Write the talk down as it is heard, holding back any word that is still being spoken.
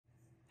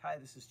Hi,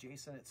 this is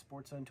Jason at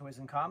Sports Zone Toys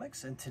and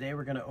Comics, and today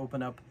we're going to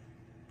open up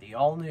the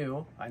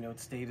all-new, I know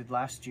it's dated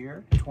last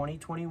year,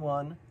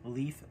 2021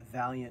 Leaf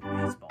Valiant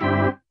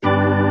Baseball.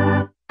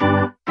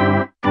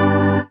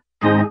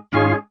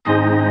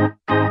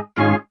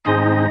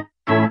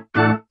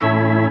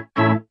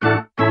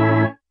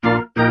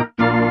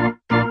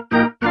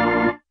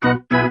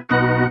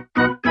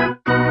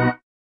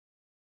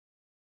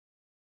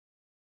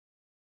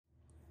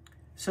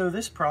 So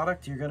this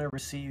product, you're going to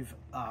receive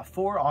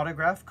 4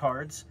 autograph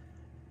cards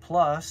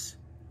plus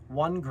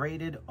 1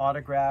 graded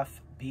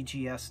autograph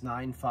BGS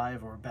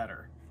 9.5 or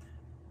better.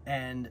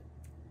 And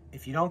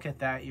if you don't get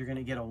that, you're going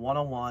to get a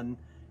 101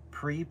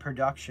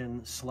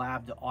 pre-production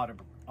slabbed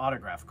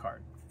autograph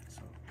card.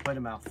 So quite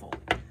a mouthful.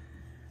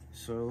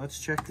 So let's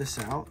check this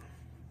out.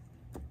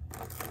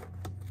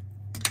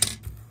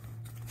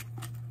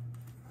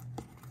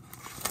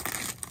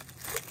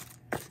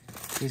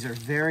 These are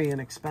very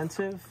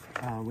inexpensive.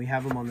 We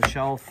have them on the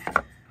shelf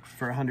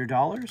for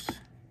 $100. So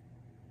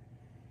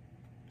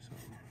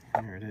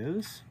here it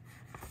is.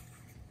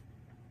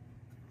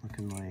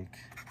 Looking like...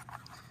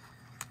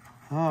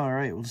 All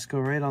right, we'll just go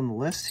right on the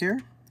list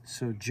here.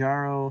 So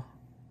Jaro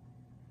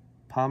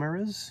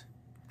Pomeranz.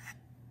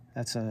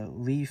 That's a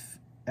Leaf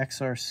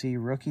XRC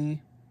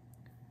rookie.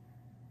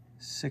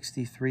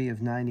 63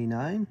 of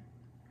 99.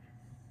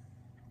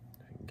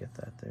 If I can get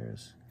that,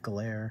 there's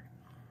glare.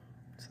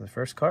 So the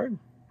first card.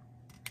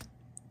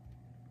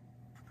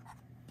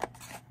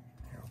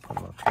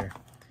 Up here.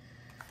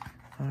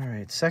 All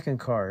right, second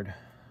card,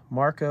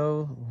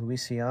 Marco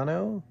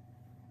Luciano,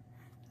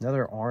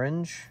 another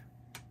orange,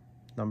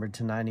 numbered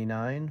to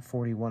 99,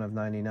 41 of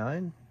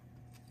 99.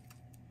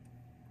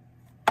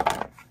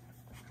 They're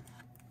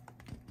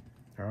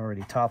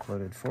already top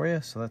loaded for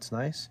you, so that's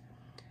nice.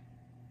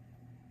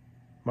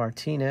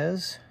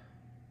 Martinez,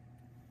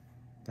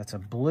 that's a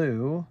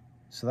blue,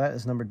 so that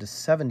is numbered to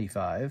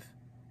 75.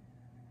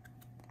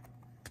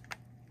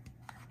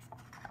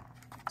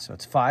 So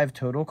it's 5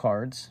 total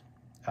cards.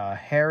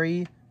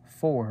 Harry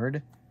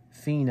Ford,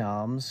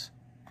 Phenoms,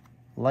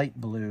 light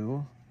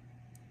blue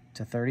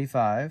to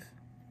 35.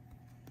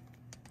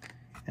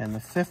 And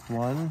the fifth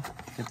one,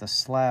 get the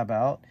slab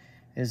out,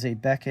 is a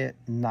Beckett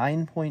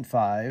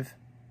 9.5,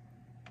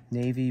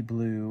 navy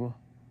blue,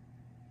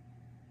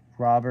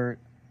 Robert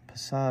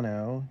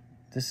Pisano.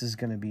 This is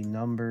going to be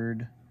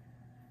numbered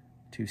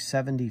to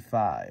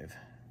 75.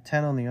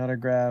 10 on the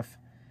autograph.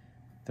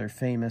 Their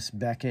famous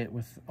Beckett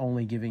with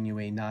only giving you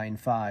a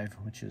 9.5,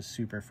 which is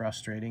super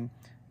frustrating.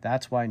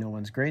 That's why no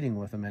one's grading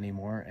with them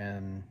anymore,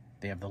 and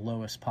they have the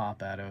lowest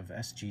pop out of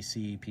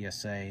SGC,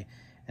 PSA,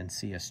 and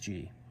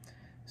CSG.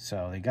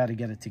 So they got to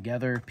get it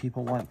together.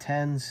 People want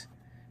 10s.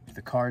 If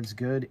the card's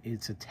good,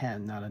 it's a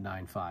 10, not a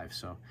 9.5.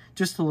 So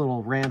just a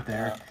little rant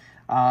there.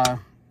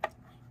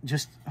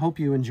 Just hope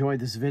you enjoyed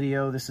this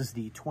video. This is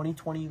the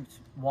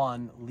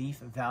 2021 Leaf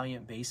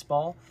Valiant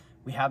Baseball.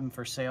 We have them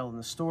for sale in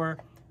the store.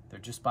 They're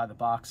just by the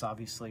box,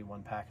 obviously.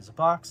 1 pack is a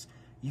box.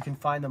 You can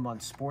find them on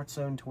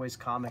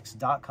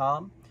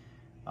sportszonetoyscomics.com.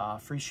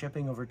 Free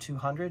shipping over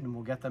 $200, and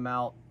we'll get them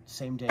out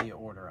same day you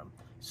order them.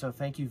 So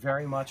thank you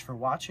very much for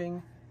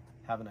watching.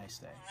 Have a nice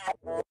day.